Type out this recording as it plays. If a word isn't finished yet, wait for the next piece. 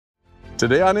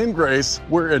Today on InGrace,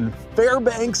 we're in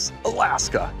Fairbanks,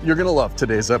 Alaska. You're gonna love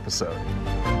today's episode.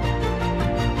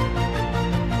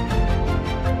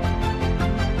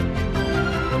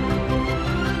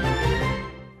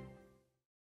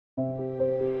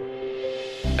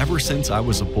 Ever since I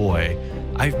was a boy,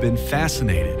 I've been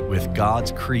fascinated with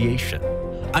God's creation.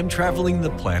 I'm traveling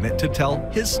the planet to tell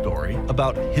His story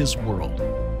about His world.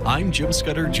 I'm Jim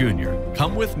Scudder Jr.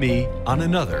 Come with me on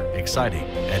another exciting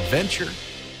adventure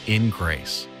in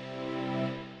grace.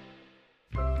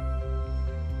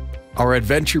 Our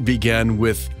adventure began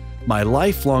with my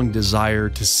lifelong desire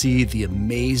to see the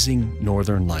amazing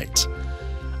northern lights.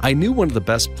 I knew one of the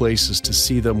best places to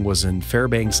see them was in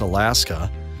Fairbanks,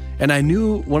 Alaska, and I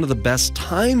knew one of the best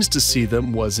times to see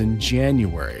them was in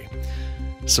January.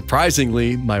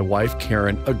 Surprisingly, my wife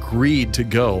Karen agreed to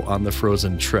go on the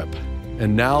frozen trip,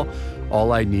 and now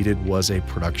all I needed was a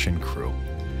production crew.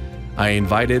 I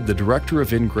invited the director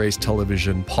of InGrace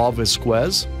Television, Paul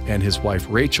Vasquez, and his wife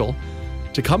Rachel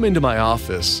to come into my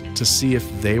office to see if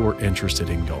they were interested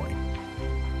in going.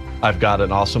 I've got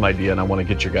an awesome idea and I want to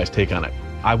get your guys' take on it.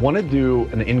 I want to do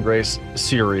an InGrace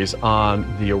series on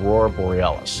the Aurora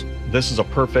Borealis. This is a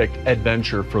perfect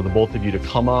adventure for the both of you to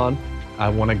come on. I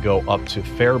want to go up to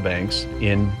Fairbanks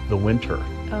in the winter.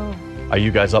 Oh. Are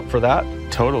you guys up for that?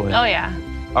 Totally. Oh, yeah.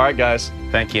 All right, guys.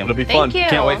 Thank you. It'll be fun. Thank you.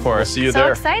 Can't wait for We'll it. see you So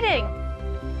there. exciting.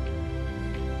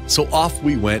 So off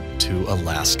we went to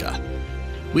Alaska.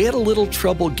 We had a little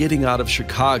trouble getting out of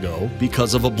Chicago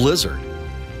because of a blizzard.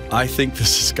 I think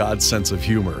this is God's sense of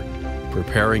humor,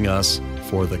 preparing us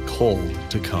for the cold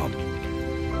to come.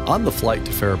 On the flight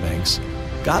to Fairbanks,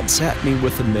 God sat me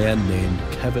with a man named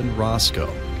Kevin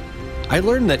Roscoe. I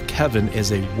learned that Kevin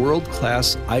is a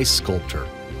world-class ice sculptor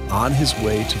on his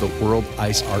way to the World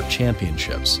Ice Art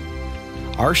Championships.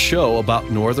 Our show about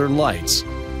Northern Lights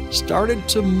started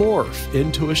to morph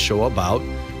into a show about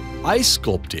ice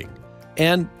sculpting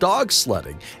and dog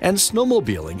sledding and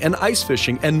snowmobiling and ice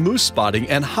fishing and moose spotting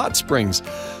and hot springs.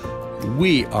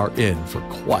 We are in for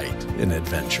quite an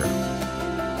adventure.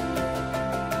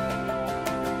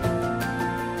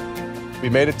 We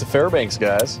made it to Fairbanks,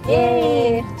 guys.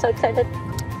 Yay! So excited.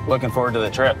 Looking forward to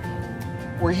the trip.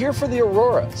 We're here for the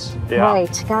auroras.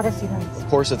 Right, gotta see them. Of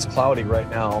course, it's cloudy right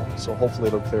now, so hopefully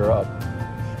it'll clear up.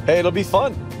 Hey, it'll be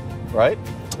fun, right?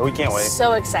 We can't wait.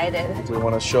 So excited. We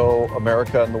want to show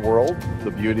America and the world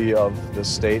the beauty of this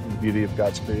state and the beauty of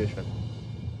God's creation.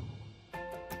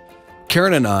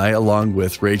 Karen and I, along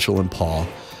with Rachel and Paul,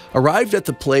 arrived at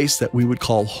the place that we would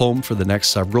call home for the next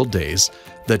several days,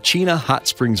 the Chena Hot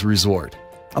Springs Resort,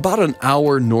 about an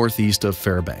hour northeast of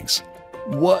Fairbanks.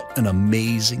 What an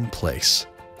amazing place.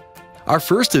 Our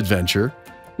first adventure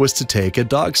was to take a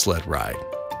dog sled ride.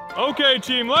 Okay,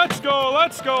 team, let's go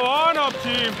on up,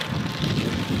 team.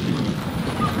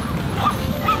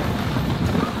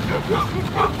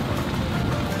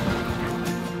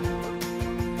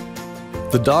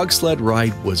 The dog sled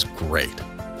ride was great.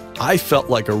 I felt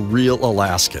like a real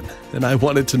Alaskan, and I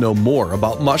wanted to know more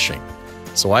about mushing.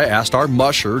 So I asked our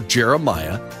musher,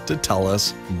 Jeremiah, to tell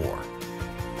us more.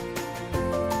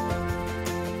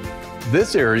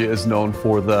 This area is known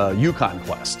for the Yukon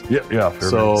Quest. Yeah, Fairbanks.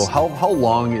 So how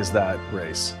long is that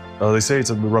race? They say it's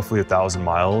roughly 1,000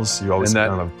 miles. You always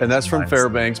And that's from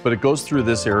Fairbanks, but it goes through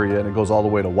this area and it goes all the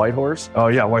way to Whitehorse? Oh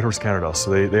yeah, Whitehorse, Canada.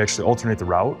 So they actually alternate the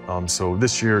route. So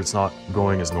this year it's not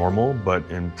going as normal, but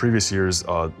in previous years,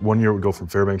 1 year it would go from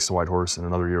Fairbanks to Whitehorse, and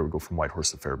another year it would go from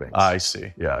Whitehorse to Fairbanks. I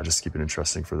see. Yeah, just to keep it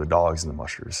interesting for the dogs and the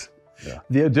mushers. Yeah.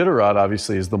 The Iditarod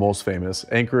obviously is the most famous,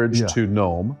 Anchorage to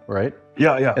Nome, right?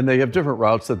 Yeah. And they have different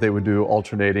routes that they would do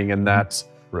alternating, and that's,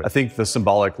 Right. I think the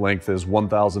symbolic length is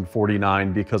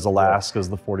 1,049 because Alaska is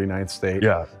the 49th state.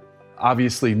 Yeah.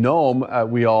 Obviously, Nome,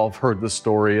 we all have heard the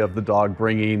story of the dog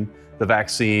bringing the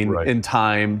vaccine in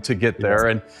time to get there.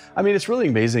 And I mean, it's really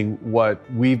amazing what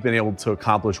we've been able to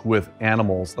accomplish with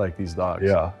animals like these dogs.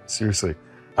 Yeah, seriously.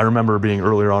 I remember being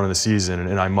earlier on in the season,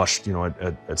 and I mushed,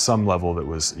 at some level that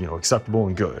was, acceptable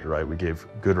and good, right? We gave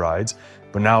good rides.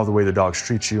 But now the way the dogs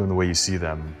treat you and the way you see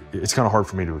them, it's kind of hard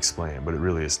for me to explain, but it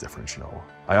really is different,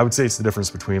 I would say it's the difference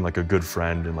between like a good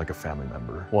friend and like a family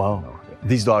member. Wow.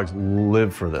 These dogs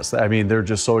live for this. I mean, they're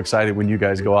just so excited when you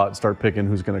guys go out and start picking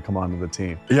who's going to come onto the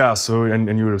team. Yeah, so, and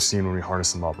you would have seen when we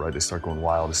harness them up, right? They start going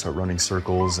wild, they start running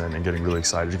circles and getting really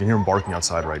excited. You can hear them barking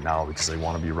outside right now because they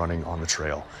want to be running on the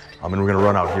trail. And we're going to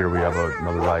run out here. We have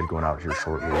another ride going out here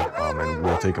shortly, and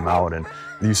we'll take them out. And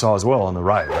you saw as well on the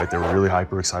ride, right? They were really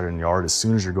hyper excited in the yard. As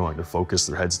soon as you're going, they're focused,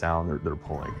 their heads down, they're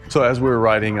pulling. So as we were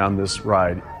riding on this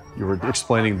ride, you were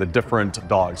explaining the different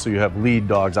dogs. So you have lead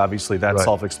dogs, obviously that's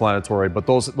self-explanatory, but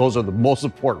those are the most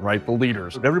important, right? The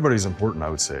leaders. Everybody's important, I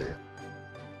would say.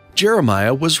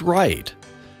 Jeremiah was right.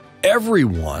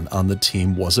 Everyone on the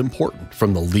team was important,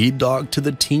 from the lead dog to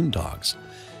the team dogs.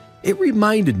 It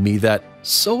reminded me that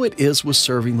so it is with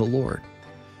serving the Lord.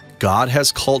 God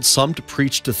has called some to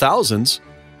preach to thousands,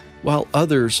 while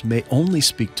others may only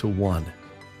speak to one.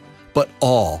 But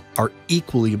all are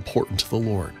equally important to the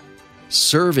Lord.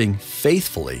 Serving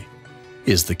faithfully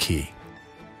is the key.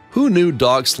 Who knew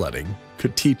dog sledding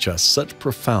could teach us such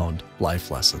profound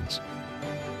life lessons?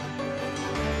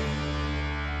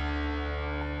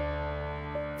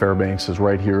 Fairbanks is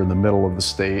right here in the middle of the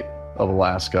state of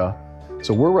Alaska.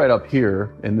 So we're right up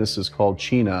here, and this is called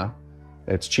Chena.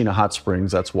 It's Chena Hot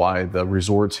Springs. That's why the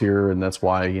resort's here, and that's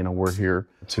why, we're here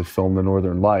to film the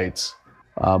Northern Lights.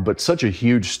 But such a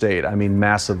huge state. I mean,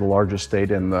 massive, the largest state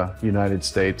in the United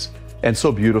States, and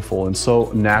so beautiful and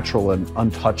so natural and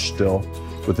untouched still,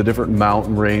 with the different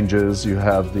mountain ranges. You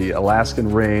have the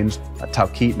Alaskan Range,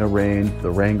 Talkeetna Range, the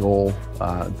Wrangell,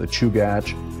 the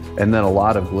Chugach, and then a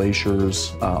lot of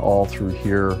glaciers all through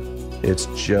here. It's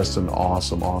just an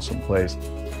awesome, awesome place.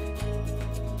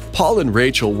 Paul and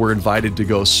Rachel were invited to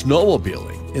go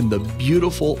snowmobiling in the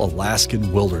beautiful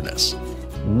Alaskan wilderness.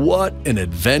 What an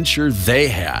adventure they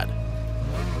had!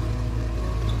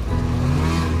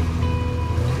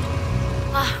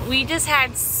 We just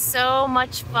had so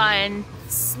much fun.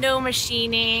 Snow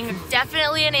machining,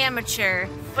 definitely an amateur,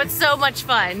 but so much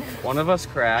fun. One of us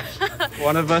crashed.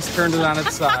 One of us turned it on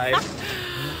its side.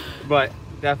 But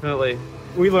definitely,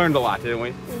 we learned a lot, didn't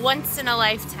we? Once in a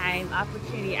lifetime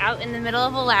opportunity out in the middle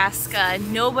of Alaska,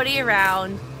 nobody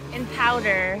around, in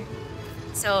powder.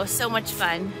 So much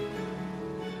fun.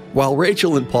 While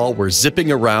Rachel and Paul were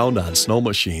zipping around on snow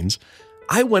machines,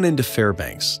 I went into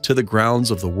Fairbanks to the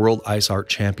grounds of the World Ice Art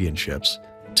Championships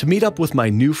to meet up with my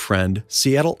new friend,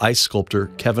 Seattle ice sculptor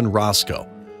Kevin Roscoe.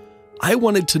 I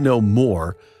wanted to know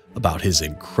more about his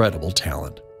incredible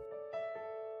talent.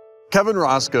 Kevin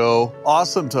Roscoe,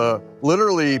 awesome to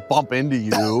literally bump into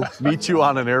you, meet you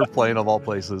on an airplane of all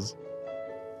places.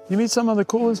 You meet some of the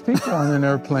coolest people on an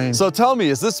airplane. So tell me,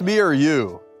 is this me or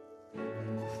you?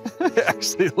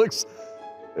 Actually, it looks,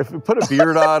 if we put a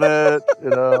beard on it,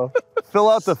 fill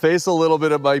out the face a little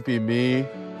bit, it might be me.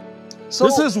 So,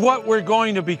 this is what we're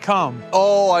going to become.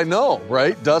 Oh, I know,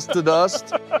 right? Dust to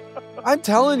dust. I'm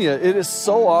telling you, it is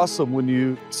so awesome when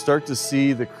you start to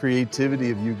see the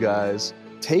creativity of you guys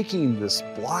taking this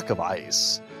block of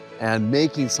ice and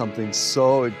making something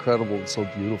so incredible and so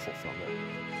beautiful from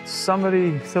it.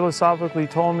 Somebody philosophically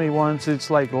told me once, it's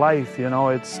like life,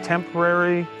 it's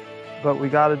temporary, but we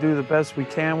got to do the best we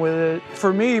can with it.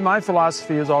 For me, my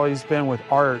philosophy has always been with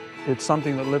art, it's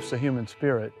something that lifts the human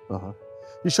spirit. Uh-huh.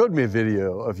 You showed me a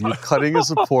video of you cutting a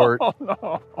support. Oh,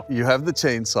 no. You have the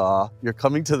chainsaw. You're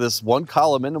coming to this one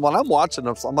column, and when I'm watching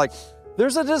them, I'm like,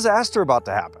 there's a disaster about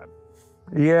to happen.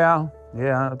 Yeah,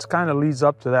 it kind of leads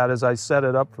up to that as I set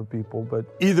it up for people. But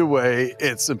either way,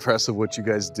 it's impressive what you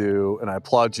guys do, and I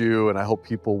applaud you, and I hope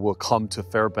people will come to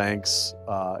Fairbanks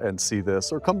and see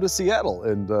this, or come to Seattle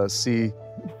and see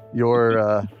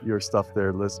your stuff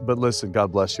there. But listen,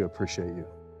 God bless you. Appreciate you.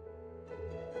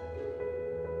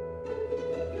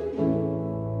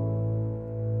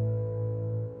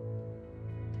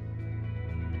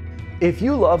 If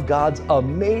you love God's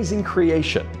amazing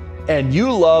creation and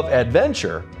you love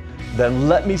adventure, then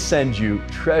let me send you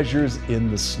Treasures in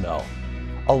the Snow.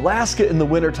 Alaska in the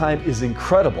wintertime is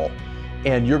incredible,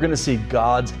 and you're going to see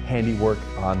God's handiwork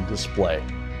on display.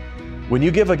 When you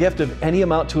give a gift of any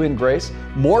amount to InGrace,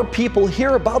 more people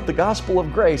hear about the gospel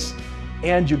of grace,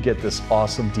 and you get this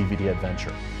awesome DVD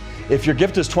adventure. If your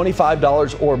gift is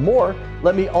 $25 or more,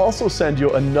 let me also send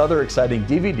you another exciting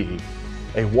DVD,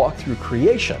 A Walk Through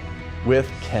Creation with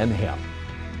Ken Ham.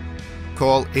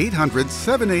 Call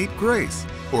 800-78-GRACE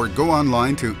or go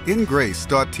online to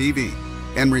ingrace.tv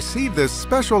and receive this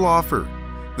special offer.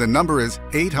 The number is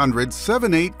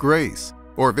 800-78-GRACE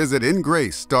or visit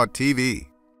ingrace.tv.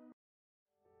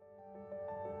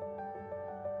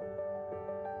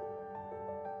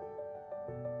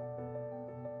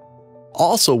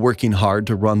 Also working hard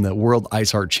to run the World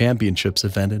Ice Art Championships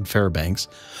event in Fairbanks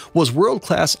was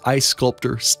world-class ice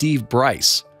sculptor Steve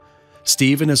Bryce.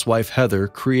 Steve and his wife Heather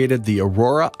created the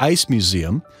Aurora Ice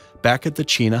Museum back at the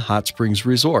Chena Hot Springs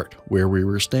Resort, where we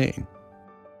were staying.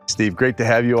 Steve, great to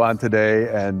have you on today,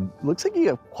 and looks like you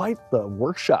have quite the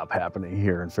workshop happening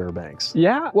here in Fairbanks.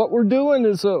 Yeah, what we're doing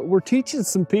is we're teaching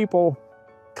some people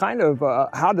kind of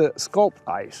how to sculpt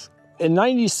ice. In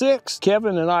 '96,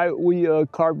 Kevin and we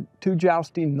carved 2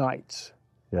 jousting knights.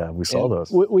 Yeah, we saw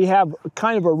those. We have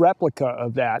kind of a replica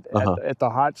of that at the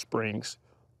hot springs.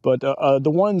 But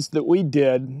the ones that we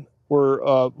did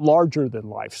were larger than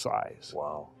life size.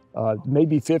 Wow.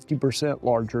 maybe 50%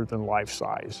 larger than life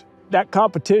size. That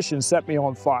competition set me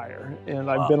on fire,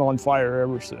 and I've been on fire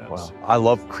ever since. Wow. I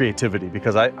love creativity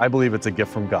because I believe it's a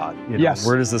gift from God. You know, Yes.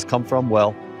 Where does this come from?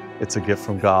 Well, it's a gift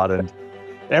from God. And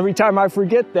every time I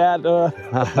forget that,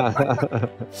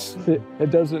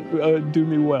 it doesn't do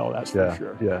me well, that's for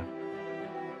sure. Yeah.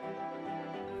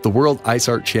 The World Ice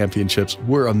Art Championships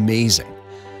were amazing,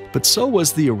 but so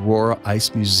was the Aurora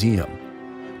Ice Museum.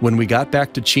 When we got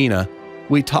back to Chena,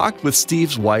 we talked with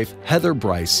Steve's wife, Heather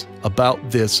Bryce, about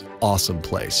this awesome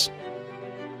place.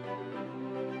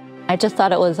 I just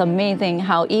thought it was amazing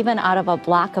how even out of a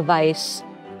block of ice,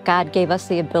 God gave us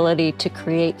the ability to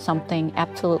create something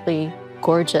absolutely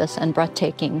gorgeous and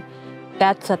breathtaking.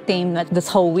 That's a theme that this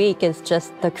whole week is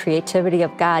just the creativity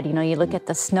of God. You know, you look at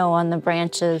the snow on the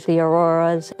branches, the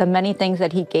auroras, the many things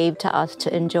that He gave to us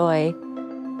to enjoy.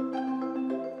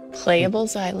 Playable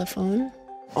xylophone.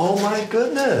 Oh my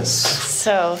goodness.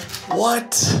 So,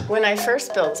 what? When I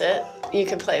first built it, you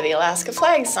could play the Alaska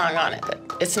flag song on it, but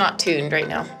it's not tuned right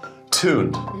now.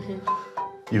 Tuned?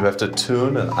 You have to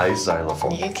tune an ice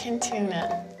xylophone. You can tune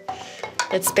it.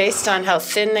 It's based on how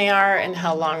thin they are and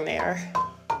how long they are.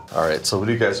 All right, so what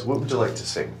would you like to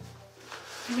sing?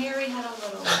 Mary had a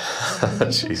little.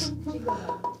 Jeez.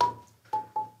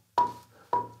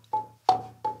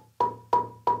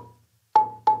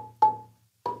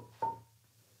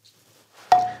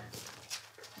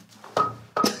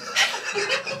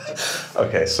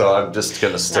 Okay, so I'm just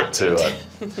going to stick to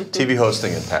TV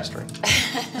hosting and pastoring.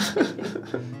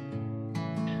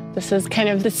 This is kind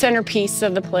of the centerpiece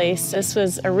of the place. This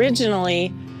was originally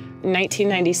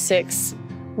 1996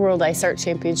 World Ice Art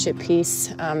Championship piece.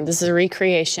 This is a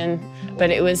recreation, but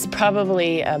it was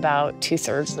probably about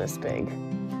 2/3 this big.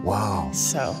 Wow.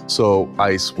 So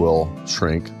ice will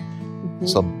shrink,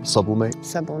 sublimate?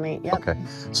 Sublimate, yeah. Okay,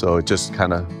 so it just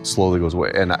kind of slowly goes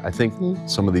away. And I think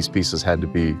some of these pieces had to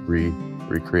be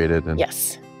recreated and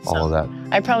yes. all of that.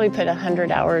 I probably put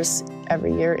 100 hours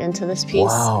every year into this piece.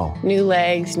 Wow. New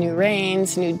legs, new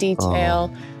reins, new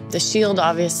detail. The shield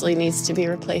obviously needs to be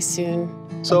replaced soon.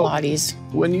 So bodies.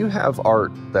 When you have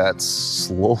art that's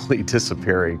slowly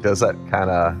disappearing, does that kind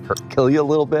of kill you a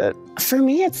little bit? For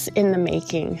me, it's in the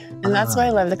making. And that's why I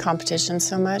love the competition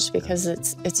so much, because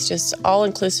it's just all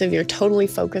inclusive. You're totally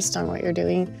focused on what you're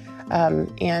doing.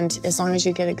 And as long as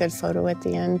you get a good photo at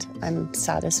the end, I'm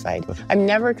satisfied. I'm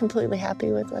never completely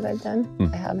happy with what I've done.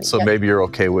 I haven't So yet. maybe you're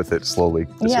okay with it slowly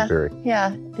disappearing.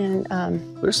 Yeah, and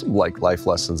there's some life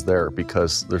lessons there,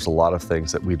 because there's a lot of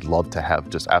things that we'd love to have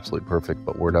just absolutely perfect,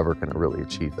 but we're never going to really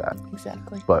achieve that.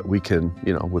 Exactly. But we can,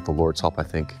 with the Lord's help, I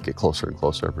think, get closer and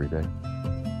closer every day.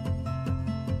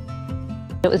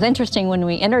 It was interesting when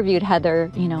we interviewed Heather,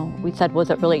 we said, was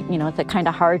it really, is it kind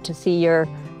of hard to see your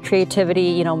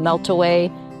creativity, melt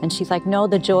away? And she's like, no,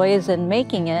 the joy is in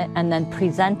making it and then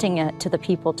presenting it to the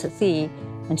people to see.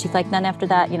 And she's like, then after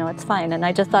that, it's fine. And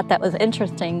I just thought that was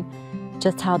interesting,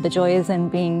 just how the joy is in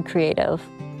being creative.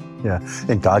 Yeah,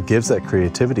 and God gives that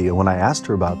creativity. And when I asked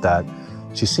her about that,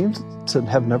 she seems to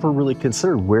have never really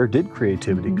considered where did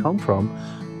creativity come from.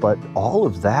 But all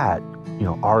of that,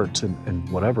 art and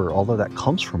whatever, all of that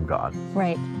comes from God.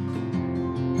 Right.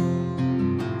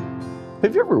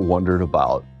 Have you ever wondered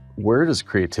about where does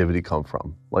creativity come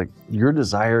from? Like your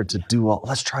desire to do,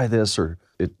 let's try this, or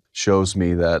it shows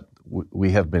me that we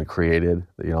have been created.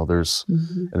 There's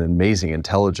an amazing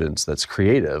intelligence that's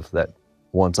creative that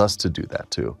wants us to do that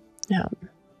too. Yeah.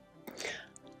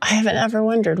 I haven't ever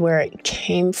wondered where it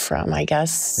came from. I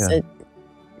guess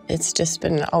it's just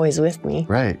been always with me.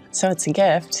 Right. So it's a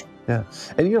gift. Yeah.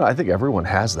 And, I think everyone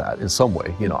has that in some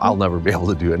way. I'll never be able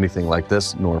to do anything like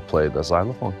this, nor play the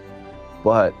xylophone.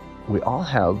 But we all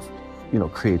have,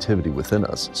 creativity within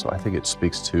us. So I think it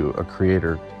speaks to a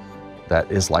creator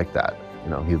that is like that.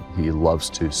 He loves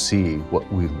to see what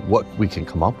we can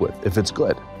come up with, if it's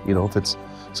good, if it's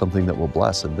something that will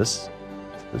bless. And this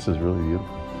is really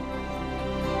beautiful.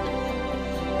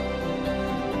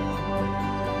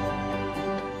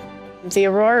 The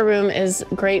Aurora room is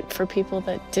great for people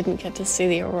that didn't get to see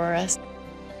the auroras.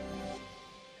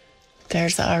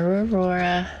 There's our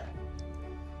Aurora.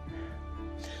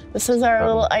 This is our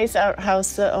little ice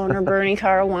outhouse. The owner, Bernie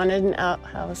Carr, wanted an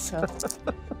outhouse, so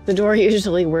the door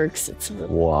usually works. It's a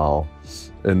little... Wow.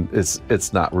 And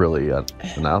it's not really an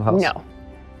outhouse? No.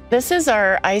 This is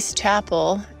our ice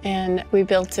chapel, and we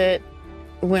built it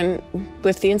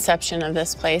with the inception of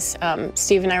this place.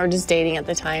 Steve and I were just dating at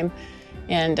the time.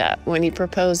 And when he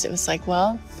proposed, it was like,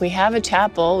 well, we have a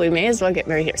chapel, we may as well get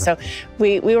married here. So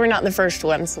we were not the first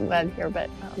ones wed here, but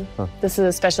this is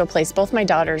a special place. Both my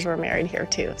daughters were married here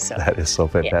too. So that is so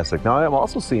fantastic. Now I'm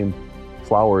also seeing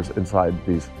flowers inside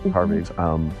these carvings,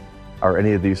 are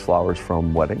any of these flowers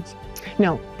from weddings?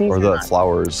 No, these or are the not.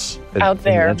 flowers Out in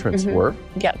there. the entrance were?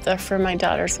 Yeah, they're for my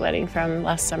daughter's wedding from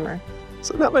last summer.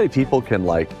 So not many people can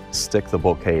like stick the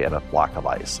bouquet in a block of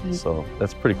ice. So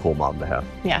that's pretty cool, Mom, to have.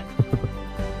 Yeah.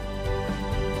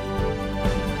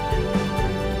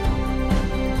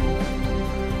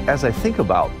 As I think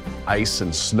about ice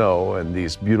and snow and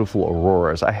these beautiful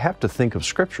auroras, I have to think of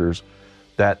scriptures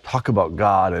that talk about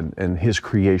God and his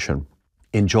creation.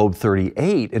 In Job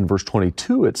 38, in verse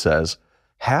 22, it says,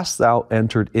 "Hast thou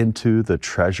entered into the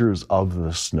treasures of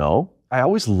the snow?" I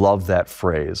always love that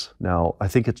phrase. Now, I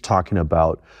think it's talking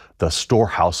about the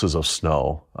storehouses of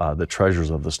snow, the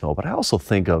treasures of the snow. But I also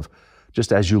think of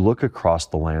just as you look across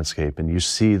the landscape and you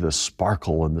see the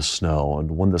sparkle in the snow,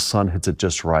 and when the sun hits it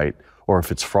just right, or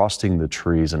if it's frosting the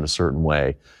trees in a certain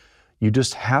way, you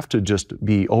just have to just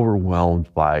be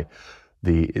overwhelmed by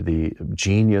the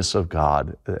genius of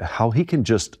God, how he can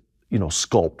just,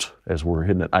 sculpt, as we're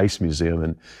in an ice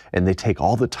museum, and they take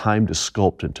all the time to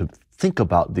sculpt and to think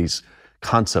about these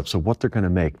concepts of what they're going to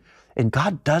make. And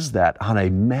God does that on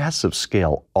a massive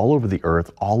scale all over the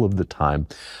earth, all of the time.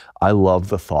 I love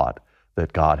the thought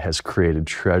that God has created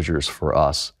treasures for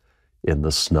us in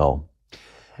the snow.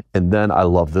 And then I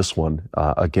love this one,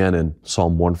 again in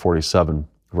Psalm 147,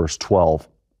 verse 12.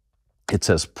 It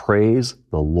says, "Praise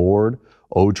the Lord,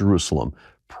 O Jerusalem.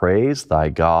 Praise thy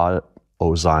God,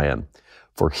 O Zion.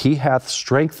 For he hath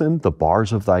strengthened the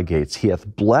bars of thy gates. He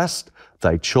hath blessed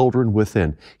thy children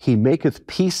within. He maketh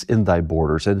peace in thy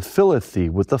borders, and filleth thee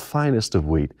with the finest of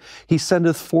wheat. He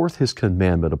sendeth forth his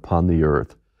commandment upon the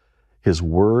earth. His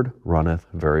word runneth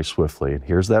very swiftly." And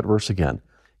here's that verse again.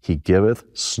 "He giveth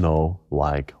snow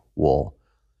like wool.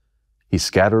 He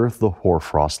scattereth the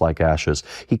hoarfrost like ashes.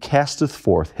 He casteth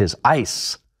forth his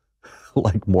ice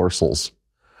like morsels.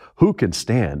 Who can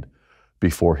stand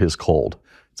before his cold?"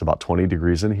 It's about 20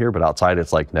 degrees in here, but outside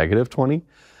it's like negative 20.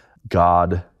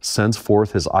 God sends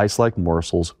forth his ice like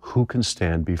morsels. Who can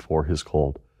stand before his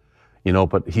cold?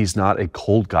 But he's not a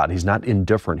cold God. He's not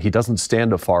indifferent. He doesn't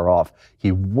stand afar off.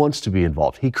 He wants to be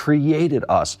involved. He created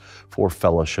us for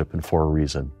fellowship and for a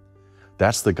reason.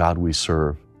 That's the God we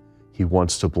serve. He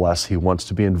wants to bless. He wants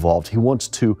to be involved. He wants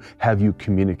to have you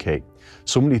communicate.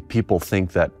 So many people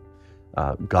think that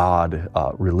God,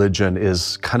 religion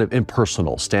is kind of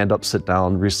impersonal. Stand up, sit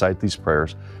down, recite these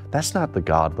prayers. That's not the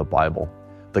God of the Bible.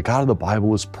 The God of the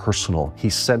Bible is personal. He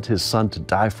sent his son to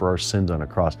die for our sins on a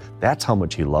cross. That's how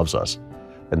much he loves us.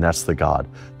 And that's the God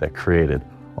that created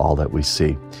all that we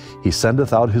see. He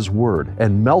sendeth out his word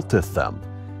and melteth them.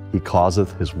 He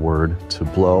causeth his word to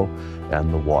blow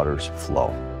and the waters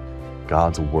flow.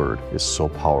 God's word is so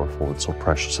powerful and so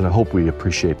precious, and I hope we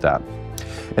appreciate that.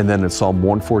 And then in Psalm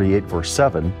 148, verse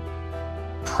 7,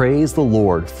 "Praise the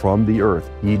Lord from the earth,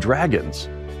 ye dragons."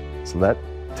 So that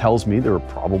tells me there are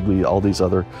probably all these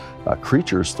other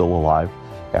creatures still alive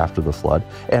after the flood.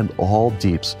 "And all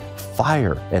deeps,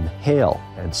 fire and hail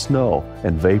and snow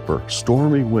and vapor,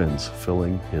 stormy winds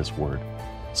filling his word."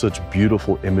 Such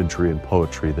beautiful imagery and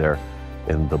poetry there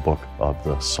in the book of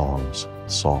the Psalms.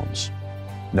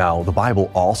 Now, the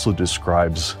Bible also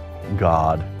describes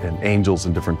God and angels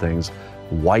and different things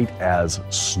white as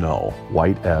snow,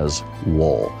 white as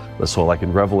wool. So like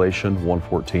in Revelation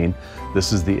 1:14,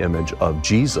 this is the image of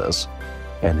Jesus,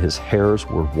 and his hairs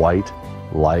were white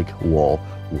like wool,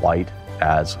 white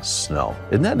as snow.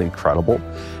 Isn't that incredible?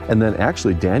 And then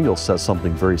actually Daniel says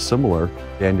something very similar.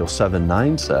 Daniel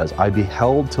 7:9 says, "I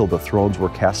beheld till the thrones were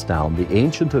cast down. The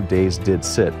Ancient of Days did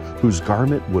sit, whose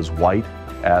garment was white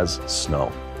as snow."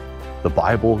 The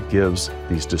Bible gives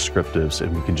these descriptives,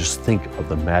 and we can just think of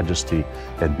the majesty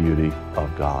and beauty of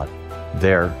God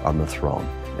there on the throne.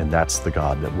 And that's the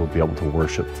God that we'll be able to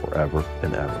worship forever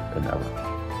and ever and ever.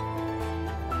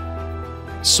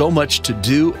 So much to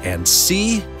do and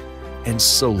see, and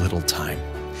so little time.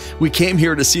 We came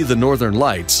here to see the Northern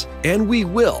Lights, and we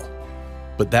will,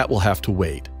 but that will have to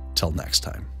wait till next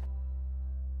time.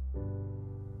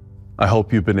 I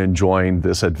hope you've been enjoying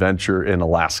this adventure in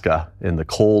Alaska in the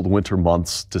cold winter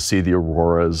months to see the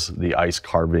auroras, the ice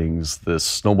carvings, the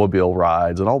snowmobile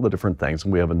rides, and all the different things.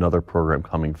 And we have another program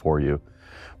coming for you.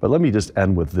 But let me just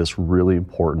end with this really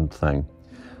important thing.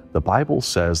 The Bible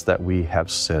says that we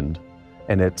have sinned,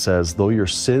 and it says, though your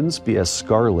sins be as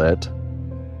scarlet,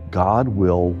 God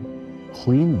will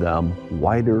clean them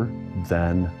whiter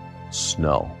than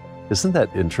snow. Isn't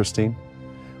that interesting?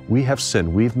 We have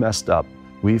sinned, we've messed up,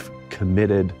 we've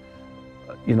committed,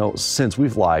 sins,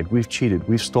 we've lied, we've cheated,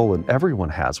 we've stolen, everyone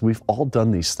has. We've all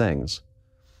done these things.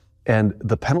 And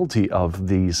the penalty of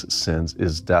these sins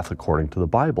is death according to the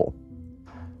Bible.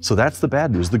 So that's the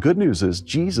bad news. The good news is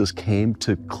Jesus came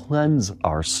to cleanse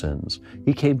our sins.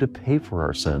 He came to pay for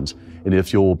our sins. And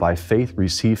if you will by faith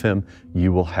receive him,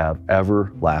 you will have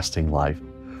everlasting life.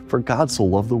 For God so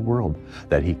loved the world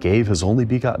that he gave his only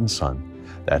begotten Son,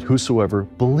 that whosoever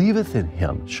believeth in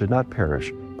him should not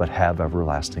perish, but have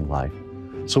everlasting life.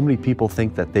 So many people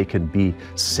think that they can be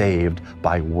saved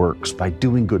by works, by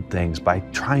doing good things, by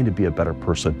trying to be a better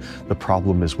person. The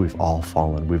problem is we've all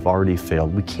fallen. We've already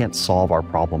failed. We can't solve our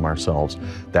problem ourselves.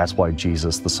 That's why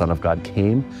Jesus, the Son of God,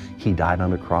 came. He died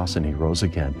on the cross and he rose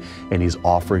again. And he's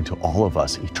offering to all of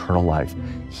us eternal life.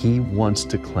 He wants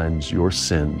to cleanse your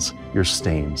sins, your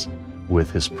stains,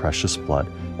 with his precious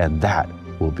blood. And that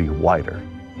will be whiter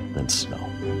than snow.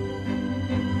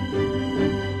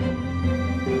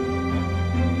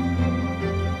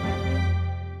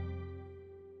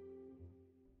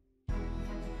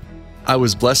 I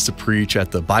was blessed to preach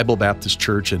at the Bible Baptist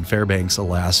Church in Fairbanks,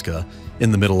 Alaska,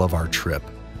 in the middle of our trip.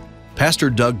 Pastor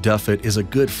Doug Duffett is a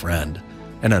good friend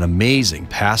and an amazing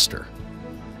pastor.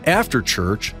 After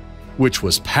church, which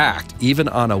was packed even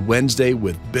on a Wednesday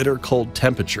with bitter cold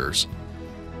temperatures,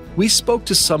 we spoke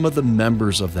to some of the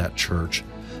members of that church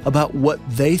about what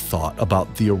they thought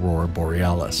about the Aurora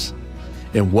Borealis.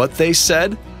 And what they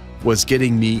said was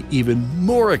getting me even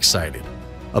more excited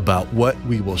about what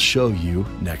we will show you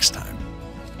next time.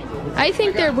 I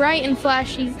think they're bright and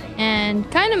flashy and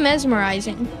kind of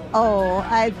mesmerizing.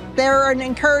 They're an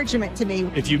encouragement to me.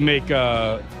 If you make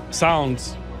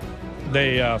sounds,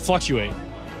 they fluctuate.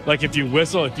 Like if you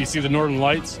whistle, if you see the Northern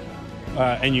Lights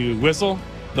and you whistle,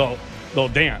 they'll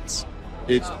dance.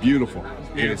 It's beautiful.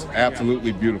 It is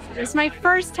absolutely beautiful. It's my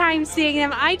first time seeing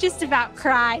them. I just about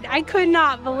cried. I could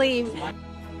not believe.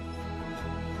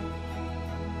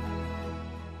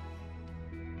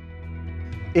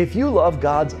 If you love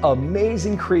God's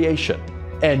amazing creation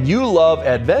and you love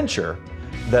adventure,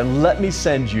 then let me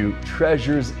send you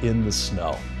Treasures in the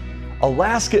Snow.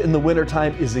 Alaska in the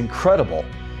wintertime is incredible,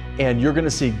 and you're going to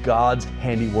see God's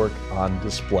handiwork on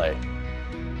display.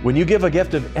 When you give a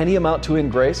gift of any amount to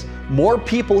InGrace, more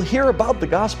people hear about the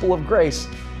gospel of grace,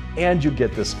 and you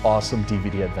get this awesome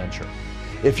DVD adventure.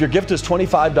 If your gift is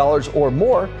 $25 or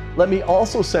more, let me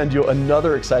also send you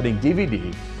another exciting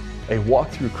DVD, A Walk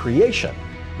Through Creation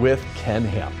with Ken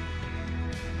Ham.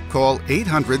 Call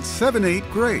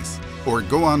 800-78-GRACE or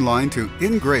go online to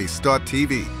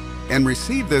InGrace.tv and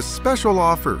receive this special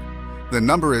offer. The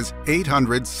number is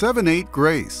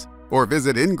 800-78-GRACE or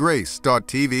visit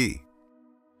InGrace.tv.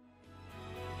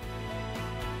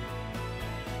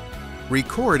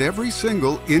 Record every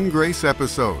single InGrace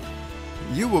episode.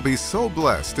 You will be so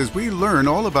blessed as we learn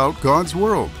all about God's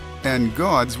world and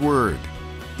God's Word.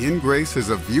 InGrace is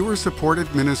a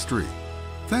viewer-supported ministry.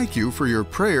 Thank you for your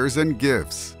prayers and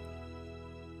gifts.